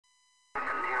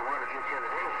the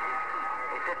other day.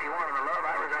 Hey, 51 on the love.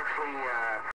 I was actually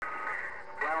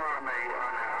down on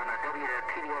a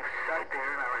WTDX site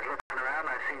there, and I was looking around.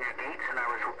 I seen your gates, and I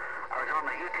was on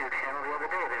the YouTube channel the other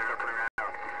day. They were looking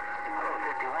around. Hello,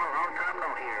 51. Long time no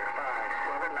here.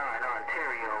 579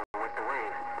 Ontario with the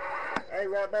wave. Hey,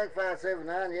 right back,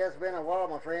 579. Yes, it's been a while,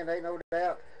 my friend. Ain't no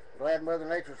doubt. Glad Mother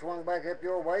Nature swung back up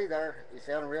your way there. You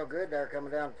sounding real good there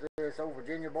coming down through this old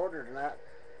Virginia border tonight.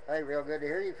 Hey, real good to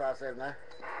hear you, 579.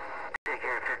 Take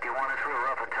care, 51. It's real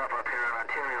rough and tough up here in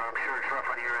Ontario. I'm sure it's rough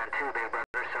on your end too, big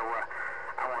brother. So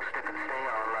I won't stick and stay.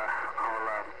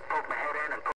 I'll poke my head in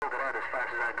and poke it out as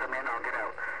fast as I come in. I'll get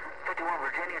out. 51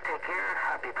 Virginia, take care.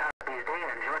 Happy Pappy's Day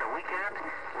and enjoy the weekend.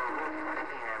 We'll meet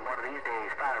again one of these days.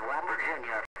 51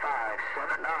 Virginia,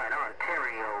 579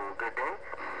 Ontario. Good day.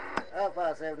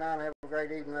 579. Have a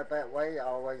great evening up that way.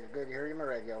 Always good to hear you on the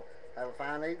radio. Have a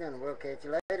fine evening, and we'll catch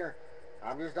you later.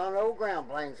 I'm just on an old ground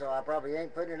plane, so I probably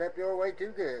ain't putting it up your way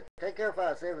too good. Take care,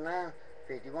 579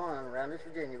 51 around this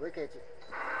Virginia. We'll catch you.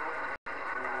 51,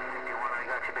 I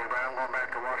got you, big brother. I'm going back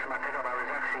to washing my pickup. I was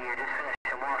actually just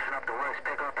finishing washing up the west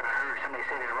pickup, and I heard somebody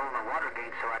say they're rolling the water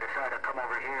gate, so I decided to come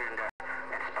over here and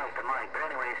spike the mic. But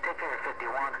anyways, take care, 51.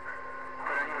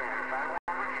 Put on your ear,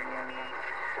 51 Virginia,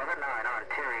 79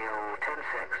 Ontario,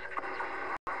 10-6.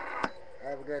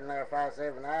 Have a good night,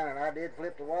 579, and I did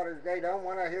flip the water gate on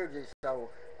when I heard you, so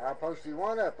I'll post you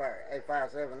one up there,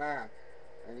 579.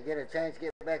 When you get a chance to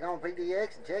get back on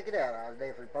PDX and check it out, I'll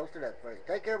definitely post it up for you.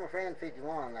 Take care, my friend,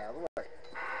 51 now, the way.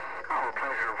 Oh,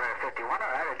 pleasure, 51.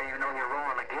 I didn't even know you were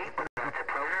rolling the gate, but that's a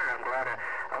pleasure. I'm glad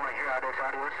I want to hear how this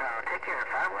audio sounds. Take care,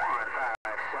 51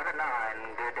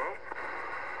 579. Good day.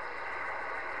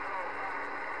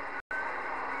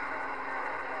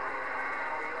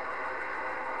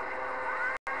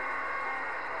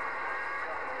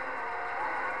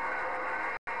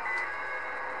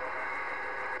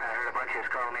 Just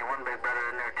called me one big brother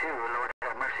in there too. Lord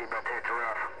have mercy, but it's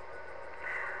rough.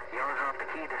 Yours are off the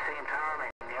key at the same time,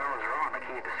 and yours are on the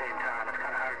key at the same time. It's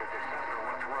kind of hard to decipher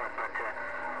what's what, but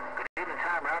good evening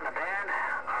time around the band.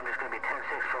 I'm just going to be 10-6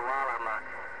 for a while.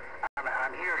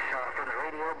 I'm earshot from the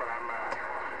radio, but I'm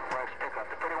wife's pickup,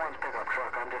 the 31's pickup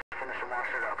truck. I'm just finishing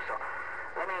washing it up, so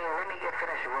let me get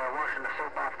finished washing the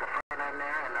soap off the front end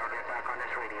there, and I'll get back on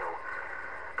this radio.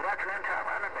 Good afternoon time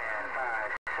around the band.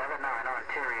 579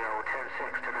 Ontario,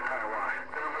 10-6 to the car wash.